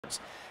Cardinals.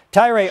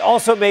 Tyra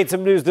also made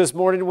some news this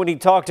morning when he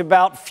talked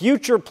about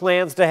future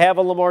plans to have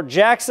a Lamar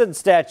Jackson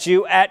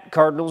statue at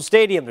Cardinal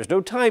Stadium. There's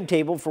no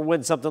timetable for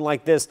when something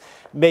like this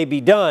may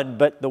be done,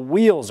 but the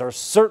wheels are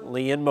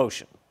certainly in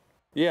motion.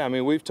 Yeah, I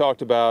mean, we've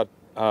talked about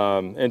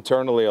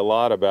internally a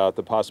lot about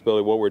the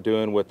possibility of what we're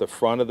doing with the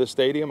front of the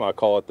stadium. I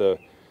call it the,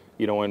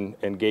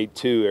 in gate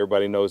 2,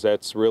 everybody knows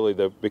that's really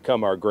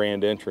become our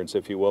grand entrance,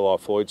 if you will,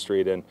 off Floyd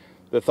Street. And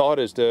the thought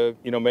is to,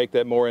 make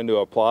that more into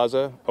a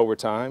plaza over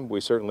time. We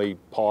certainly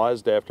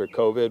paused after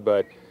COVID,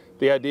 but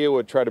the idea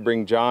would try to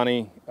bring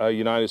Johnny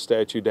United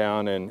statue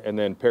down and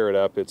then pair it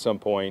up at some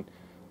point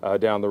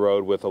down the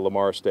road with a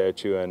Lamar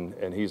statue,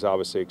 and he's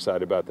obviously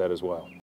excited about that as well.